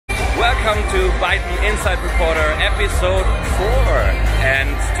Welcome to BYTON Inside Reporter episode 4,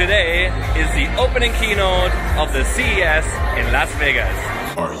 and today is the opening keynote of the CES in Las Vegas.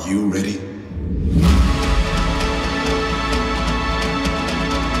 Are you ready?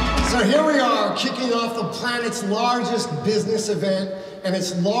 So here we are, kicking off the planet's largest business event and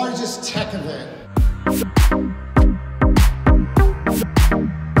its largest tech event.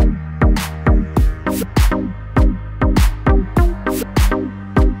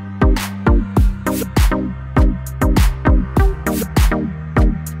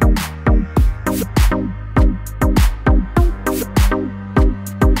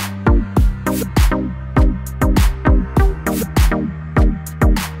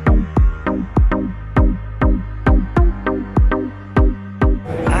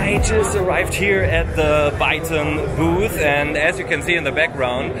 I just arrived here at the BYTON booth, and as you can see in the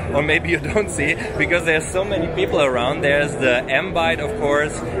background, or maybe you don't see, because there's so many people around, there's the m-byte of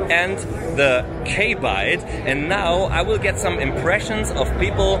course, and the k-byte, and now I will get some impressions of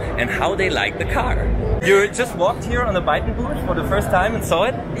people and how they like the car. You just walked here on the BYTON booth for the first time and saw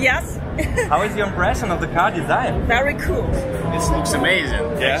it? Yes. How is your impression of the car design? Very cool. This looks amazing,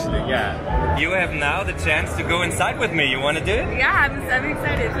 actually, yeah. You have now the chance to go inside with me. You want to do it? Yeah, I'm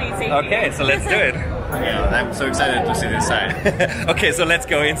excited. Please take me. Okay, so let's do it. Yeah, I'm so excited to sit inside. Okay, so let's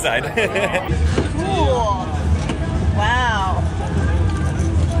go inside. Cool. Wow.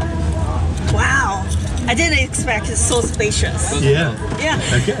 Wow. I didn't expect it's so spacious. Yeah. Yeah.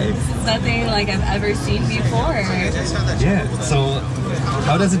 Okay. Nothing like I've ever seen before. Yeah. So,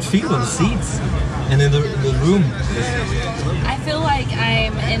 how does it feel in the seats and in the room? I feel like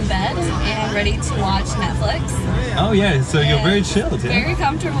I'm in bed and ready to watch Netflix. Oh yeah. So you're very chilled. Yeah. Very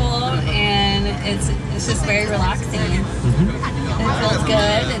comfortable, and it's just very relaxing. It feels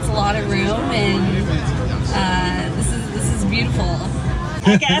good. It's a lot of room, and this is beautiful.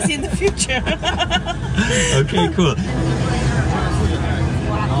 I guess in the future. Okay. Cool.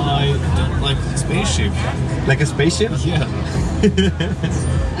 I don't like the spaceship. Like a spaceship? Yeah.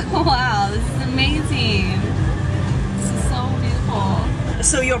 Wow, this is amazing. This is so beautiful.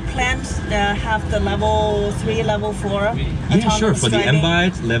 So your plans have the level 3, level 4? Yeah, sure. For the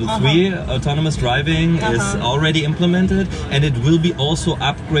m-byte, level 3 autonomous driving is already implemented, and it will be also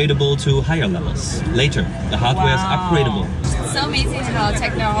upgradable to higher levels later. The hardware is upgradable. It's so amazing how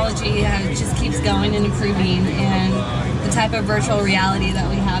technology just keeps going and improving, and the type of virtual reality that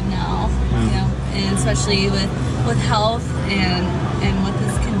we have now, you know, and especially with health and what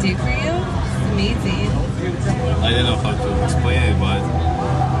this can do for you. It's amazing. I don't know how to explain it, but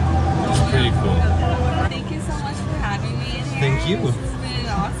it's pretty cool. Thank you so much for having me in here. Thank you. This has been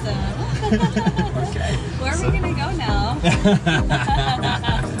awesome. Okay. Where are we gonna go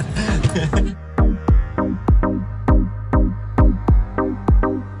now?